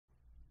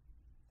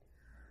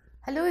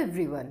Hello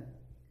everyone.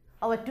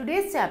 Our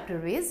today's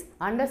chapter is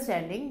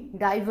Understanding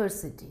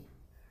Diversity.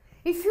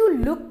 If you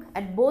look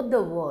at both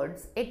the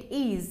words, it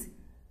is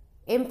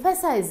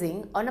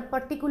emphasizing on a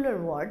particular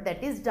word,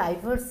 that is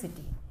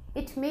diversity.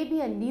 It may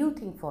be a new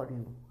thing for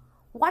you.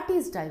 What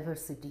is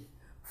diversity?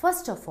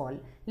 First of all,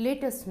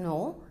 let us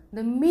know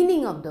the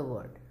meaning of the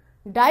word.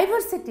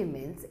 Diversity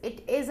means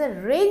it is a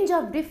range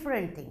of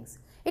different things.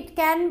 It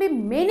can be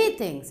many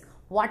things,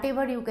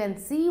 whatever you can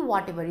see,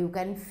 whatever you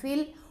can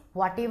feel,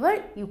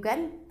 whatever you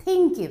can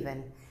think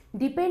even.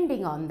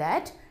 Depending on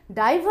that,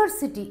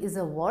 diversity is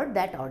a word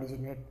that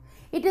originated.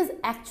 It is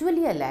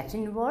actually a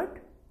Latin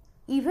word.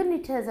 Even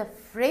it has a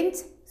French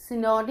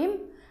synonym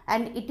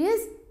and it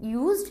is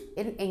used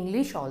in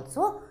English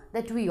also,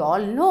 that we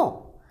all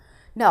know.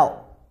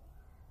 Now,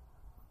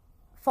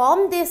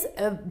 from this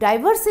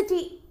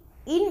diversity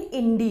in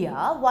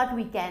India, what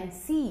we can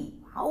see,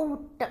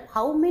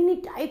 how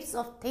many types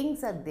of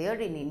things are there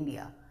in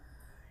India.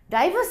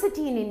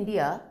 Diversity in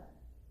India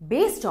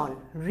based on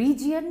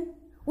region.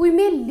 We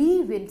may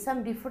live in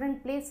some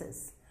different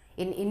places.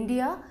 In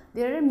India,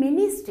 there are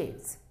many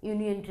states,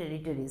 union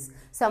territories.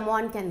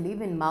 Someone can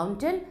live in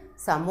mountain,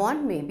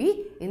 someone may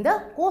be in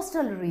the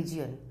coastal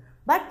region,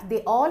 but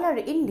they all are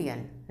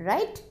Indian,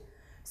 right?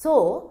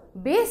 So,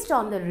 based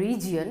on the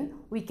region,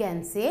 we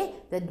can say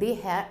that they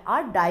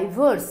are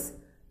diverse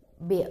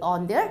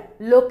on their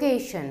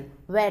location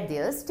where they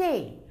are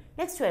staying.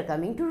 Next, we are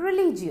coming to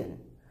religion.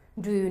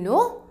 Do you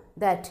know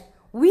that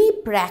we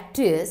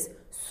practice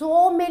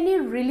so many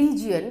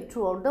religions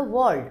throughout the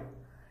world?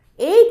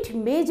 8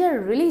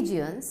 major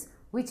religions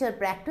which are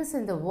practiced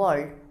in the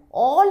world,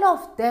 all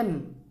of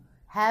them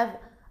have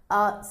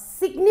a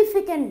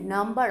significant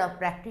number of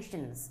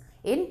practitioners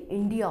in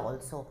India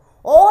also.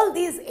 All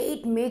these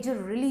 8 major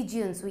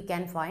religions we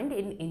can find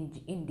in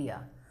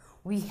India.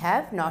 We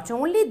have not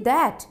only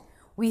that,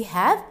 we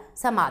have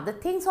some other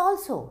things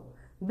also.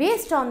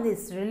 Based on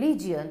this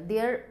religion,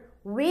 their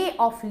way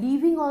of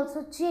living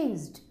also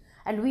changed,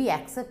 and we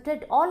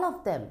accepted all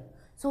of them.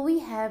 So, we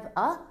have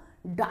a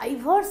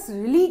diverse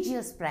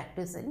religious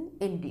practice in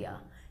India.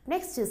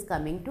 Next is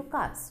coming to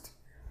caste.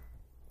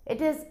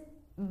 It is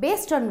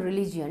based on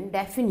religion,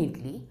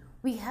 definitely.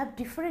 We have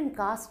different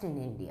caste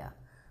in India.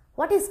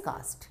 What is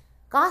caste?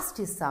 Caste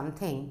is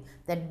something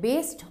that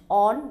based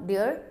on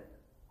their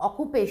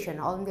occupation,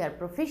 on their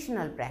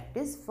professional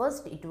practice,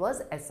 first it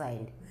was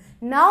assigned.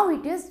 Now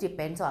it is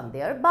depends on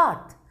their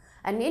birth.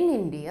 And in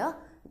India,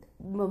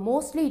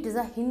 mostly it is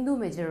a Hindu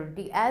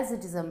majority. As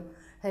it is a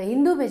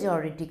Hindu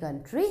majority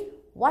country,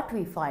 what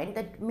we find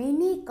that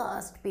many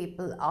caste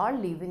people are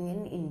living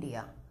in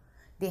India.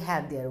 They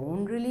have their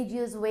own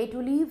religious way to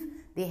live,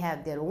 they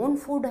have their own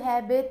food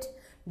habit,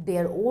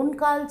 their own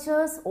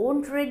cultures,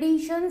 own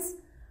traditions,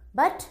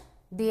 but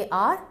they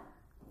are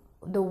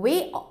the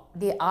way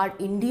they are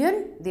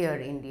Indian, they are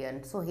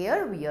Indian. So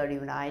here we are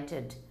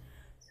united.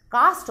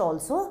 Caste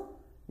also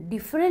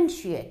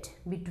differentiate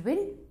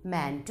between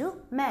man to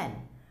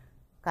man.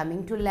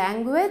 Coming to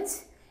language,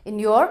 in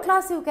your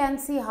class you can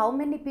see how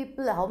many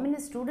people, how many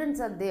students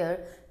are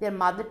there, their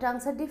mother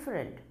tongues are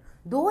different.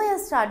 Though they are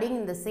studying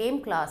in the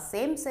same class,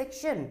 same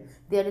section,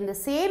 they are in the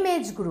same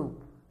age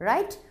group,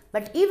 right?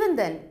 But even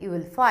then you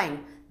will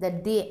find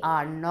that they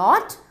are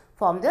not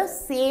from the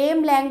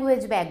same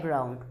language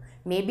background.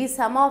 Maybe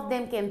some of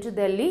them came to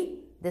Delhi,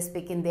 they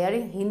speak in their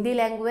Hindi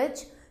language.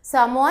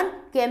 Someone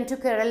came to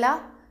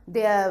Kerala,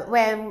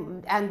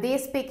 they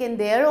speak in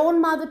their own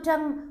mother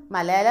tongue,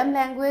 Malayalam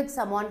language.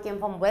 Someone came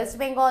from West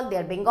Bengal, they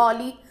are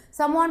Bengali.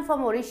 Someone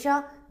from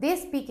Orissa, they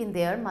speak in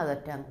their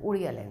mother tongue,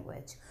 Oriya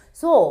language.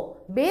 So,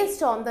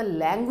 based on the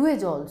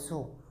language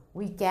also,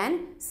 we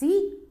can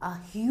see a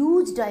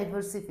huge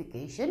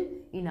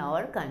diversification in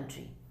our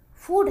country.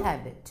 Food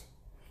habit.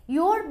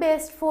 Your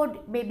best food,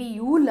 maybe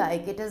you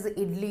like it is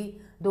idli,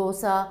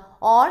 dosa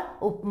or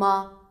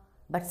upma.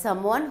 But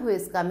someone who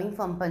is coming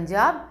from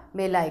Punjab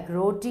may like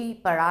roti,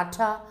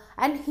 paratha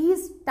and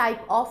his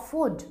type of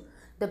food.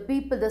 The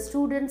people, the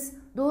students,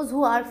 those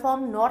who are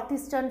from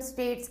northeastern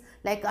states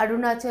like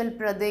Arunachal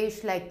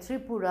Pradesh, like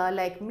Tripura,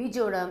 like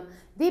Mizoram,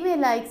 they may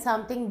like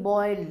something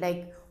boiled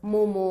like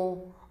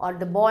momo or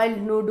the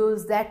boiled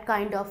noodles, that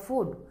kind of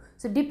food.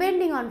 So,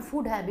 depending on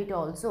food habit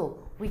also,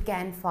 we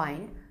can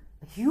find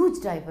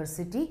huge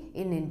diversity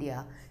in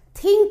India.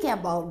 Think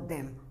about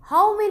them.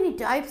 How many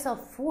types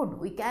of food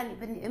we can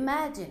even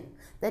imagine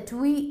that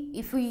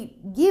if we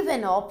give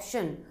an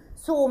option,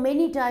 so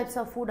many types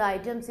of food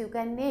items you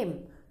can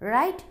name,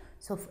 right?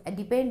 So,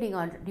 depending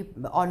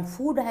on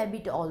food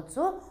habit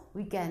also,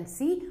 we can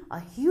see a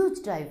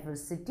huge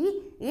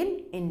diversity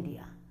in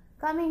India.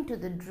 Coming to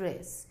the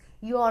dress,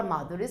 your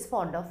mother is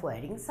fond of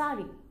wearing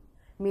sari.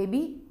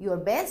 Maybe your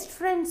best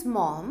friend's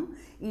mom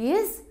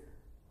is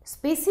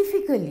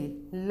specifically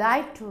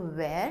like to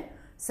wear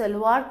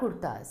salwar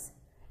kurtas.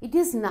 It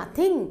is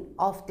nothing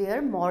of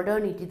their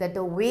modernity, that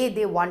the way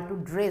they want to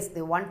dress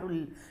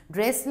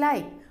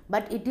like,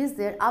 but it is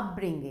their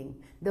upbringing,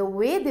 the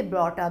way they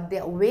brought up,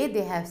 the way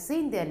they have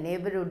seen their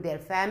neighborhood, their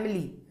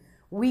family.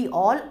 We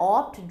all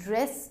opt to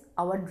dress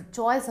our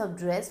choice of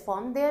dress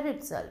from there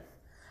itself.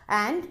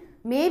 And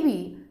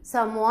maybe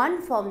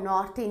someone from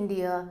North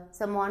India,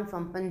 someone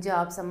from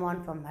Punjab,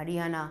 someone from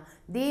Haryana,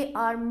 they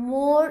are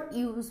more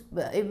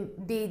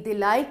they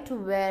like to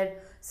wear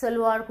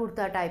salwar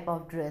kurta type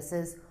of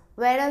dresses,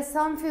 whereas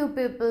some few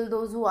people,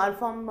 those who are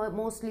from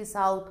mostly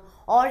south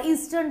or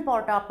eastern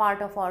part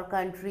of our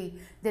country,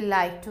 they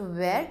like to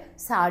wear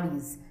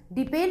saris.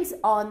 Depends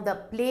on the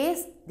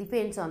place,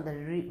 depends on the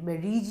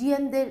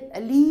region they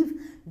live,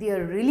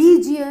 their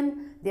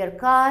religion, their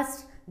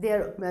caste,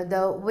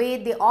 the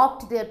way they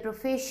opt their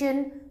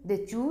profession,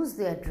 they choose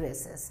their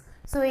dresses.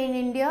 So in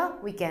India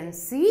we can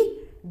see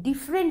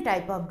different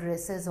type of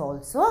dresses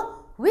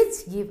also,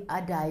 which give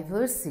a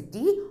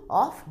diversity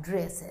of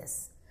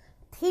dresses.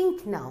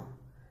 Think now,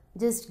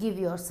 just give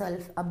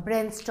yourself a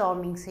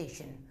brainstorming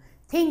session.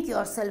 Think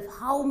yourself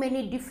how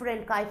many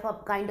different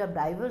kind of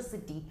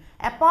diversity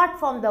apart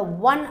from the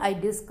one I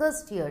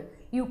discussed here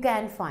you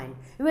can find.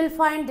 You will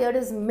find there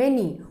is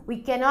many.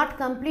 We cannot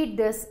complete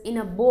this in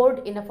a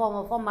board in a form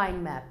of a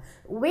mind map.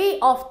 Way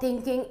of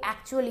thinking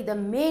actually the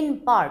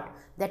main part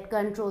that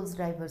controls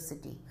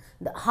diversity.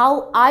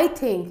 How I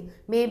think,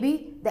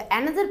 maybe the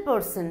another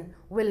person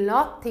will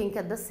not think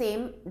at the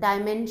same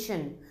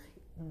dimension.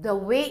 The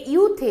way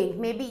you think,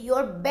 maybe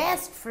your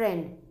best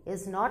friend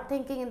is not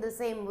thinking in the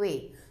same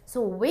way.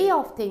 So way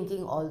of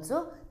thinking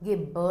also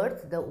give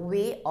birth the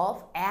way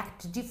of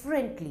act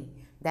differently.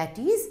 That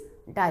is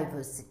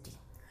diversity.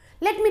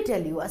 Let me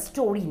tell you a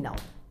story now.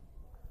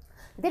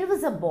 There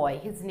was a boy,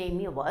 his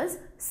name was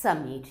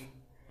Samir.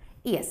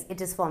 Yes, it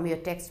is from your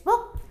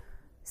textbook.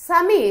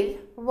 Samir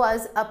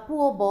was a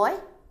poor boy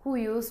who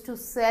used to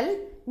sell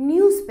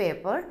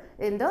newspaper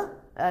in the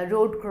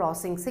road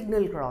crossing,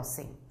 signal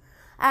crossing.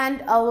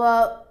 And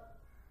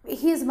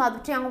his mother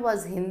tongue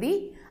was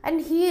Hindi, and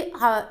he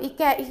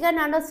can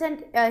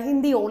understand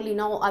Hindi only,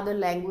 no other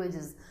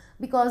languages,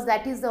 because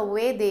that is the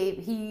way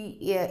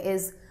he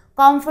is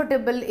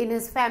comfortable in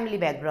his family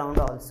background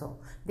also.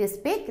 They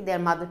speak, their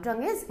mother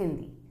tongue is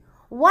Hindi.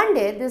 One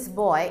day this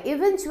boy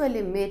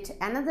eventually met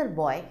another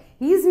boy,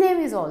 his name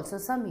is also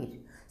Samir.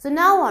 So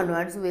now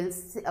onwards we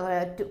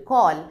will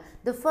call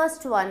the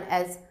first one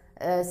as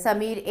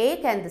Samir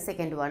Ek and the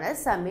second one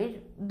as Samir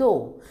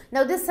Do.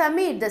 Now this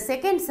Samir, the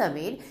second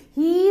Samir,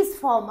 he is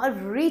from a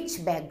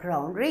rich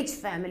background, rich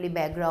family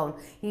background.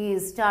 He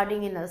is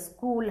studying in a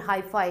school,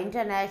 hi-fi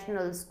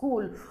international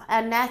school,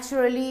 and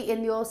naturally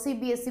in your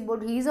CBSE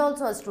board, he is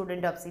also a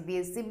student of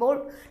CBSE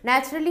board.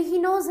 Naturally he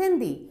knows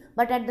Hindi,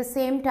 but at the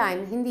same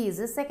time Hindi is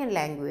his second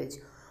language,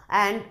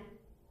 and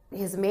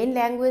his main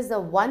language,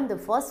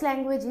 the first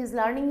language he is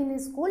learning in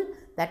his school,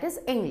 that is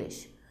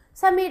English.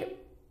 Samir,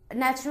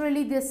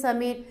 naturally this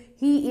Samir,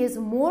 he is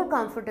more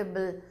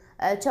comfortable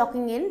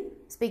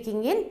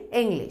speaking in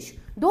English,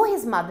 though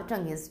his mother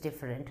tongue is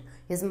different.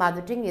 His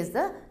mother tongue is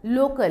the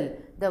local,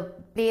 the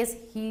place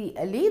he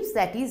lives,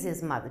 that is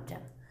his mother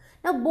tongue.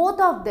 Now both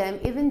of them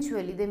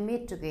eventually they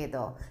meet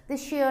together, they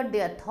share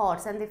their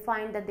thoughts, and they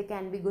find that they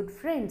can be good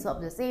friends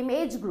of the same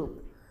age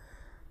group.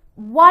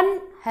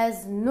 One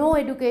has no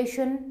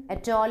education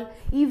at all,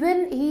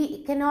 even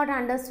he cannot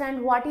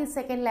understand what is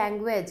second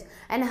language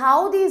and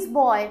how this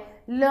boy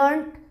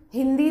learned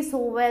Hindi so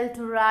well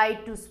to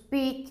write, to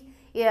speak,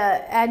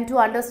 and to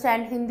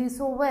understand Hindi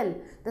so well.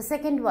 The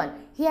second one,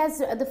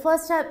 the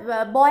first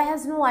boy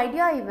has no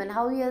idea even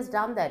how he has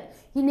done that.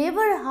 He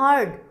never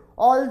heard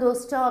all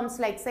those terms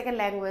like second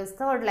language,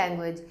 third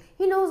language.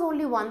 He knows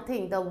only one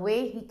thing, the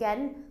way he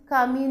can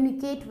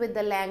communicate with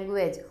the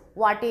language,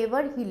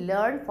 whatever he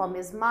learned from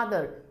his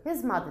mother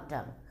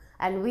tongue.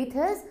 And with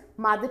his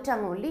mother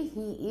tongue only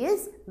he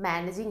is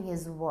managing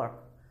his work.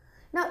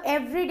 Now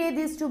every day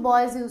these two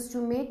boys used to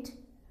meet.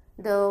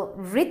 The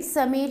rich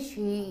Samir,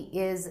 he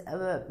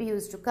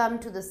used to come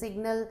to the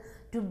signal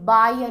to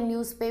buy a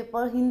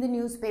newspaper, Hindi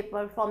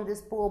newspaper from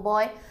this poor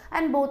boy,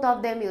 and both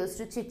of them used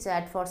to chit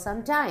chat for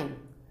some time.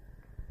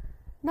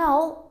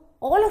 Now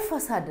all of a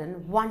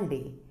sudden one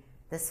day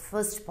this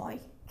first boy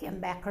came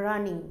back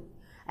running,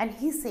 and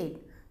he said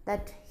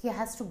that he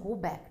has to go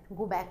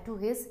back to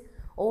his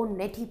own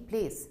native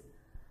place.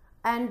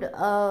 And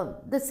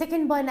the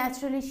second boy,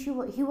 naturally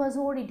he was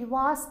worried. He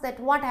asked that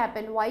what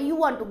happened, why you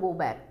want to go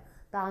back?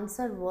 The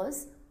answer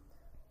was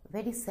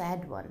very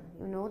sad one.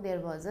 You know, there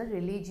was a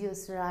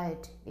religious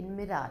riot in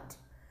Meerut.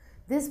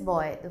 This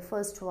boy, the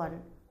first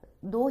one,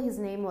 though his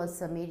name was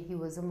Samir, he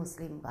was a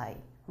Muslim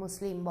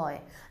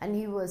boy, and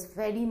he was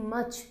very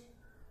much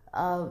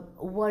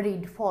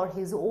worried for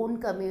his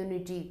own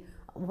community.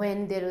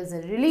 When there is a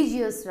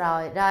religious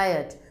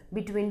riot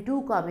between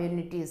two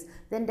communities,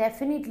 then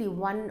definitely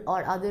one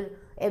or other,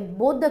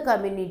 both the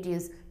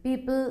communities,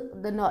 people,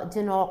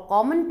 the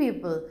common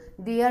people,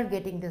 they are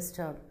getting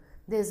disturbed.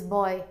 This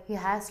boy, he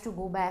has to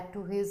go back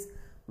to his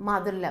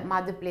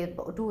mother place,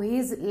 to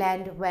his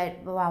land, where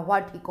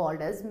what he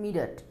called as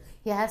Meerut.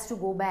 He has to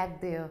go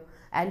back there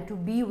and to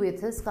be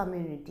with his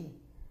community.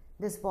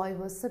 This boy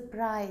was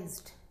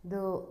surprised.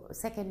 The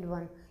second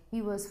one,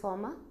 he was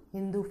from a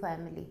Hindu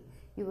family.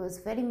 He was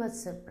very much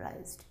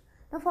surprised.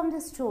 Now from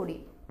this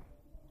story,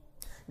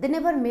 They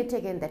never met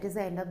again. That is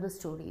the end of the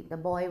story. The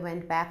boy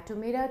went back to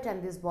Meerut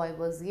and this boy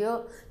was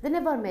here. They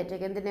never met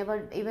again. They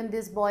never, even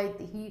this boy,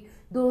 he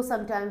though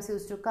sometimes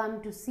used to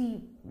come to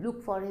see,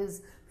 look for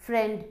his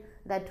friend,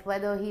 that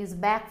whether he is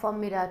back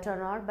from Meerut or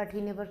not, but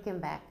he never came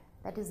back.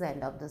 That is the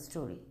end of the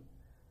story.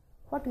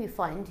 What we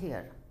find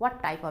here?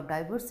 What type of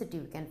diversity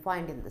we can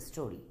find in the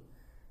story?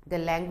 The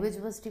language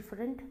was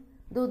different,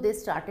 though they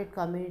started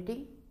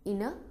communicating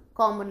in a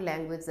common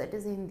language, that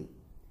is Hindi.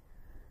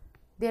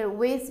 Their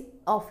ways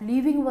of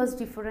living was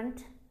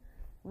different,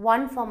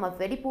 one from a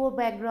very poor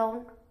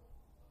background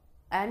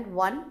and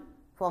one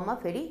from a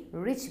very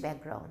rich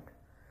background.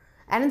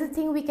 Another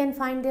thing we can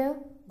find there,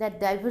 that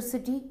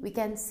diversity, we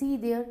can see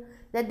there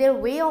that their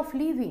way of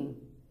living.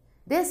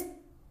 This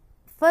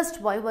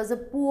first boy was a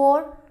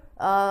poor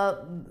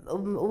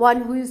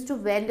one who used to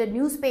vend a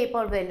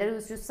newspaper vendor, who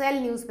used to sell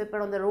newspaper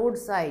on the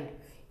roadside.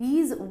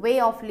 His way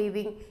of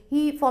living,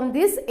 from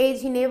this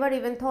age he never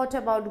even thought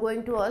about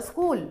going to a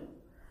school,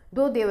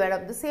 though they were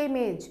of the same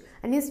age,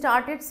 and he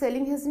started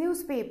selling his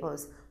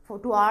newspapers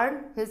to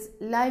earn his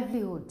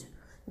livelihood.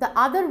 The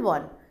other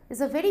one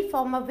is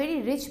from a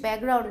very rich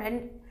background,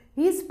 and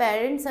his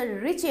parents are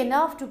rich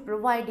enough to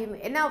provide him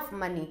enough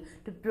money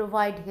to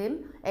provide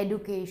him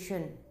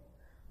education.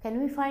 Can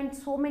we find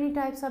so many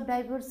types of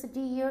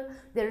diversity here?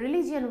 Their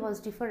religion was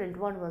different.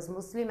 One was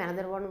Muslim,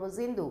 another one was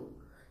Hindu.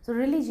 So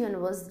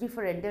religion was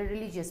different, their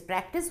religious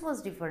practice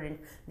was different,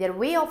 their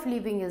way of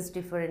living is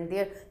different,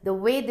 the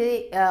way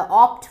they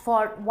opt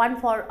for, one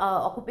for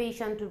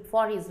occupation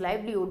for his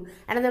livelihood,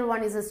 another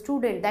one is a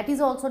student, that is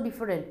also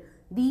different.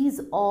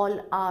 These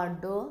all are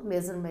the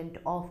measurement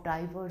of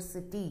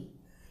diversity.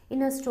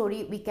 In a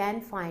story we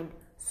can find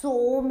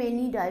so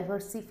many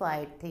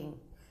diversified things.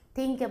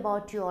 Think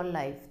about your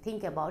life,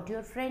 think about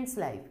your friend's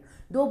life.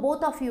 Though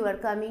both of you are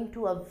coming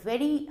to a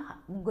very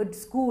good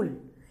school,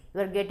 you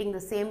are getting the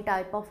same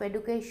type of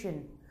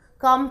education.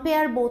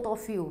 Compare both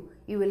of you,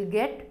 you will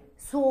get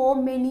so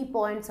many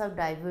points of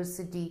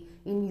diversity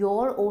in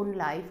your own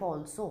life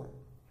also.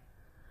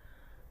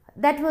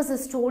 That was a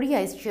story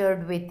I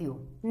shared with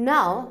you.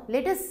 Now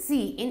let us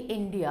see in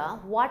India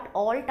what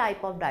all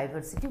type of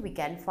diversity we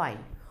can find.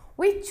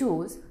 We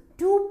choose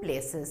two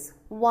places.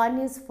 One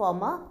is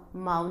from a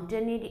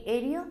mountain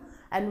area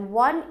and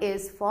one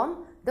is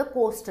from the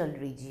coastal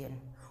region.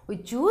 We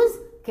choose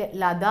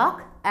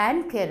Ladakh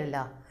and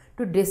Kerala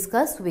to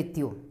discuss with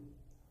you.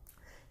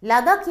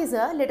 Ladakh is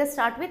let us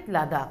start with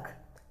Ladakh.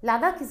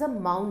 Ladakh is a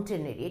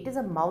mountain area. It is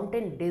a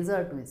mountain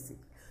desert we see.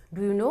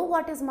 Do you know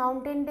what is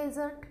mountain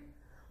desert?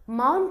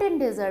 Mountain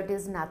desert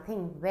is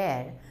nothing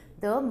where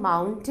the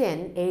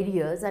mountain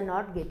areas are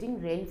not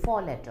getting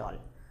rainfall at all.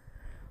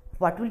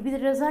 What will be the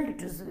result?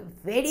 It is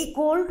very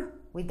cold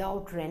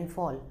without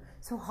rainfall.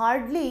 So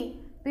hardly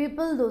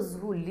people, those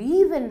who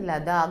live in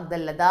Ladakh, the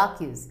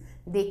Ladakhis,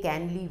 they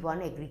can live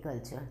on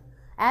agriculture.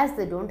 As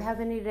they don't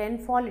have any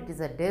rainfall, it is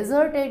a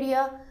desert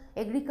area,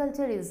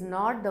 agriculture is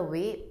not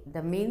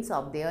the means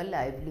of their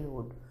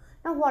livelihood.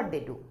 Now what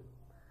they do?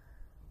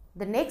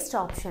 The next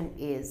option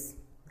is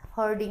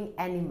herding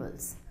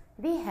animals.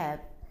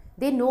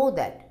 They know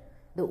that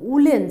the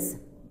woolens,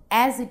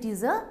 as it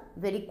is a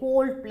very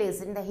cold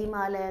place in the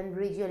Himalayan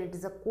region, it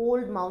is a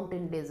cold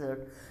mountain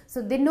desert. So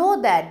they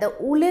know that the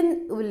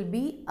woolen will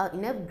be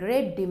in a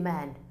great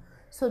demand.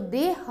 So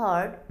they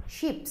herd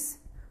sheep.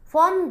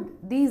 From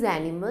these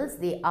animals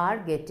they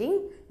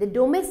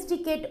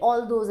domesticate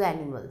all those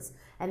animals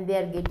and they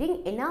are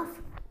getting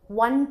enough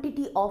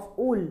quantity of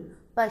wool,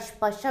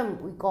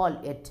 pasham we call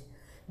it.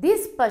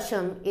 This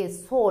pasham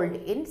is sold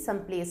in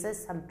some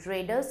places, some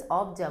traders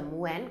of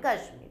Jammu and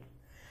Kashmir.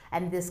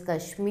 And this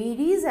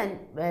Kashmiris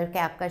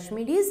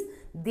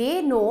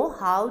they know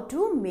how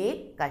to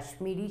make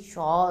Kashmiri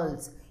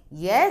shawls.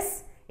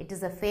 Yes, it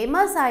is a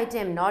famous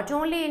item not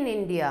only in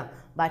India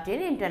but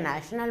in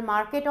international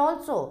market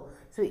also.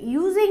 So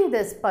using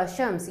this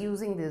pashams,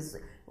 using these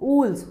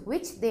wools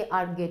which they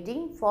are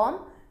getting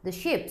from the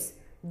ships,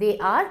 they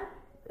are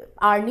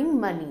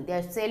earning money. They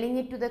are selling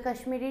it to the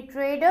Kashmiri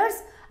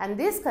traders, and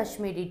these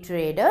Kashmiri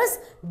traders,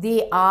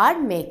 they are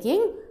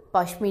making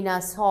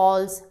pashmina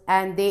shawls,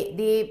 and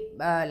they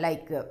earn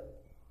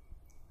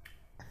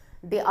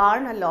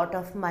a lot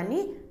of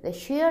money. The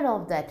share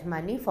of that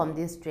money from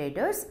these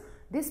traders,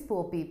 these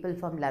poor people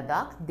from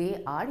Ladakh,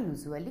 they are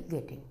usually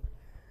getting.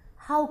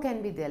 How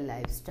can be their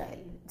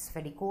lifestyle? It's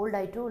very cold,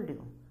 I told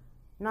you.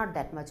 Not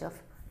that much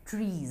of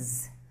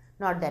trees,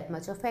 not that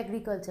much of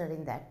agriculture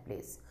in that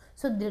place.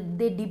 So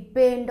they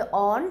depend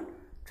on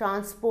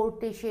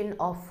transportation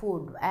of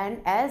food, and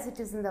as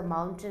it is in the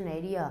mountain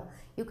area,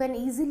 you can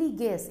easily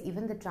guess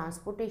even the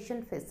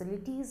transportation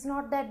facility is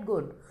not that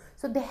good.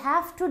 So they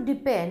have to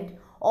depend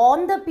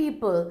on the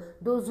people,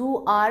 those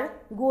who are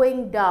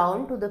going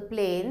down to the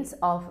plains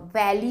of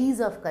valleys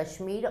of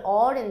Kashmir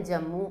or in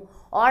Jammu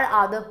or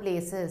other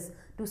places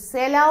to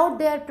sell out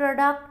their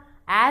product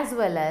as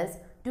well as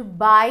to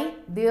buy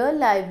their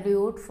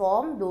livelihood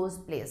from those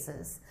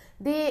places.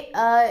 They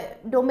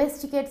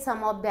domesticate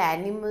some of the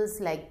animals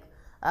like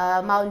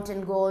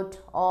mountain goat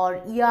or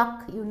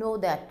yak, you know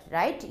that,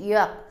 right?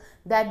 Yak.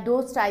 that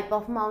those type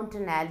of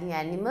mountain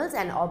animals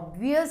and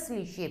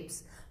obviously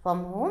ships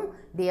from whom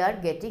they are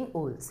getting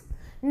wools.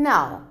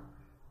 Now,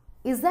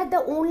 is that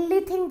the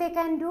only thing they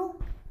can do?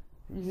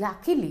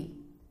 Luckily,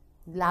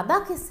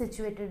 Ladakh is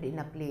situated in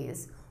a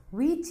place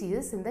which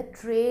is in the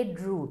trade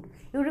route.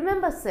 You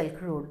remember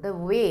Silk Route, the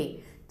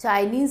way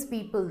Chinese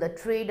people, the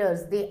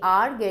traders, they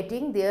are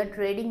getting their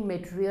trading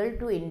material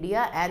to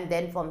India and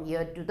then from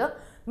here to the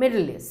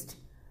Middle East.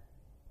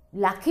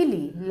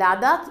 Luckily,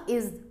 Ladakh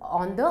is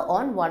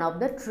on one of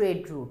the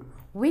trade route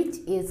which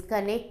is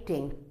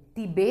connecting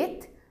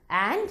Tibet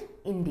and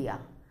India.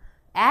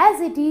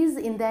 As it is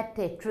in that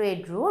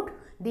trade route,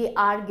 they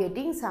are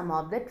getting some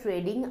of the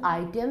trading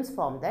items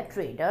from the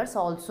traders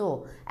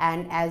also,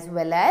 and as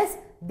well as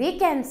they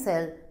can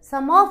sell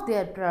some of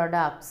their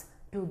products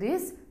to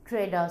these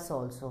traders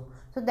also.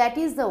 So that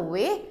is the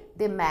way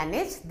they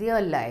manage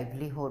their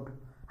livelihood.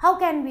 How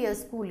can be a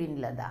school in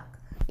Ladakh?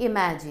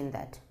 Imagine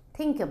that.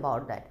 Think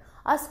about that.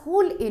 A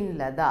school in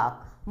Ladakh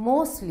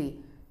mostly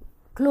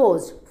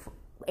closed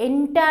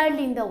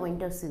entirely in the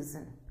winter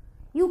season.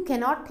 You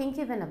cannot think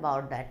even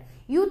about that.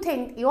 You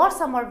think your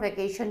summer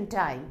vacation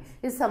time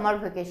is summer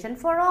vacation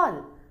for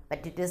all,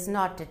 but it is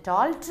not at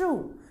all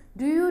true.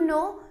 Do you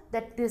know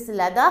that this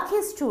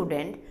Ladakhi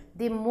student,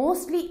 they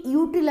mostly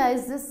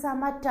utilize this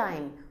summer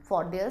time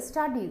for their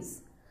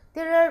studies.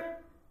 There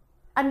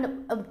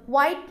are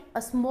quite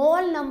a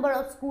small number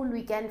of school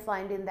we can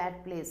find in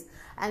that place,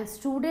 and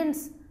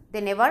students, they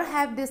never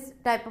have this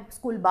type of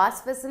school bus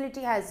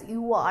facility as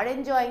you are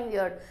enjoying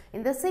here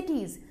in the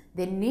cities.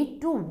 They need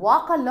to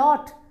walk a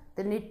lot.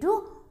 They need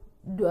to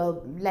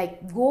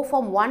go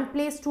from one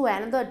place to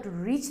another to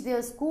reach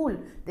their school.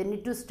 They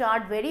need to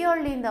start very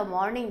early in the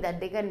morning that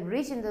they can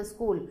reach in the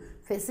school.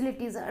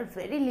 Facilities are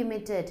very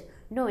limited.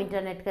 No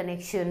internet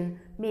connection.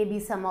 Maybe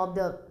some of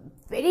the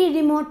very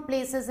remote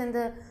places in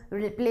the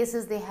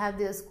places they have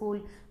their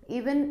school.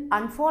 Even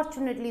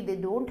unfortunately, they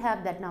don't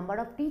have that number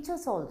of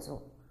teachers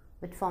also.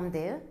 But from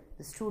there,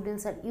 the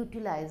students are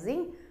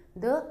utilizing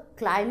the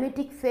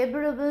climatic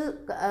favorable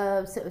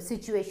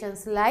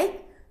situations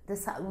like the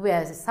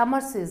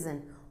summer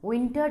season.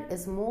 Winter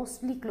is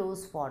mostly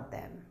closed for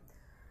them.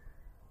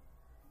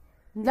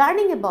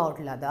 Learning about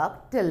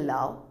Ladakh till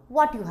now,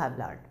 what you have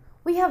learned?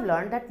 We have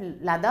learned that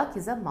Ladakh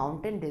is a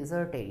mountain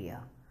desert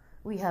area.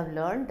 We have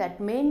learned that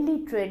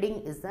mainly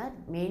trading is the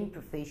main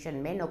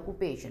profession, main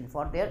occupation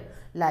for their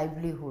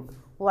livelihood.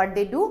 What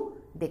they do?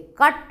 They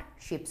cut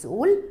sheep's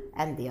wool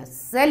and they are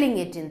selling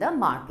it in the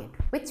market.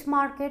 Which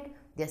market?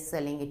 They are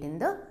selling it in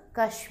the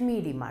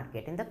Kashmiri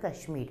market, in the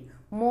Kashmir.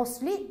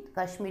 Mostly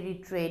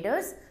Kashmiri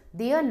traders,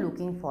 they are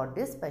looking for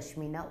this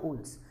Pashmina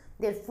wools.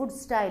 Their food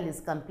style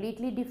is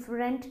completely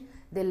different.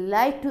 They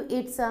like to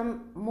eat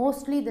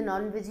mostly the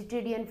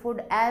non-vegetarian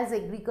food, as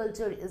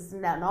agriculture is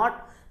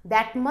not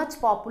that much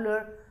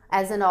popular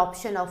as an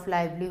option of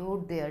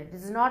livelihood there. It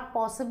is not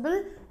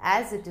possible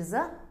as it is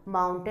a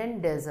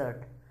mountain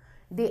desert.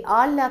 They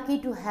are lucky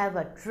to have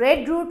a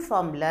trade route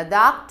from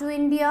Ladakh to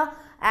India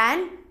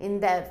and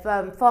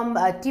from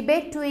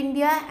Tibet to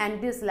India,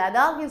 and this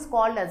Ladakh is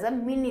called as a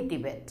mini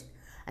Tibet,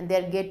 and they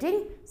are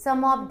getting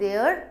some of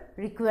their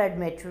required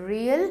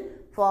material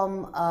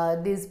from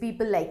these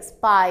people like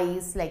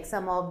spice, like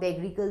some of the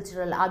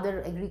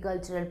other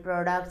agricultural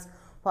products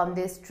from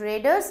these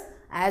traders,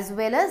 as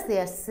well as they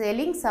are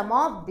selling some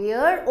of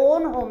their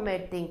own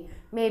homemade thing,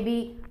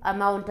 maybe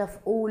amount of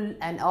wool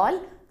and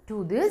all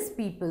to these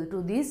people,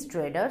 to these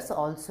traders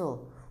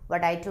also.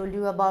 What I told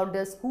you about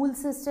the schooling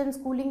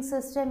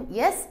system,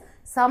 yes,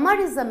 summer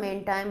is the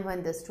main time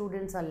when the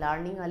students are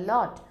learning a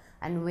lot,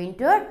 and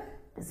winter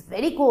is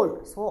very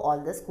cold, so all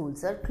the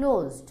schools are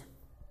closed.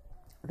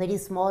 Very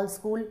small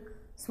school,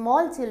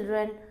 small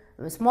children,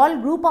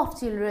 small group of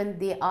children,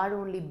 they are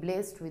only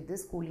blessed with the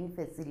schooling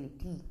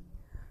facility.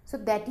 So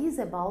that is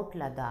about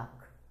Ladakh.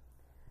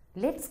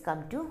 Let's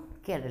come to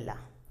Kerala.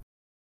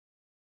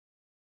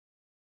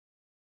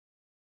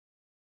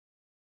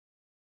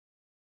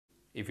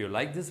 If you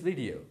like this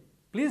video,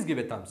 please give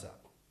a thumbs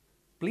up.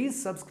 Please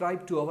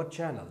subscribe to our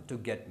channel to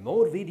get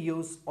more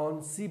videos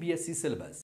on CBSE syllabus.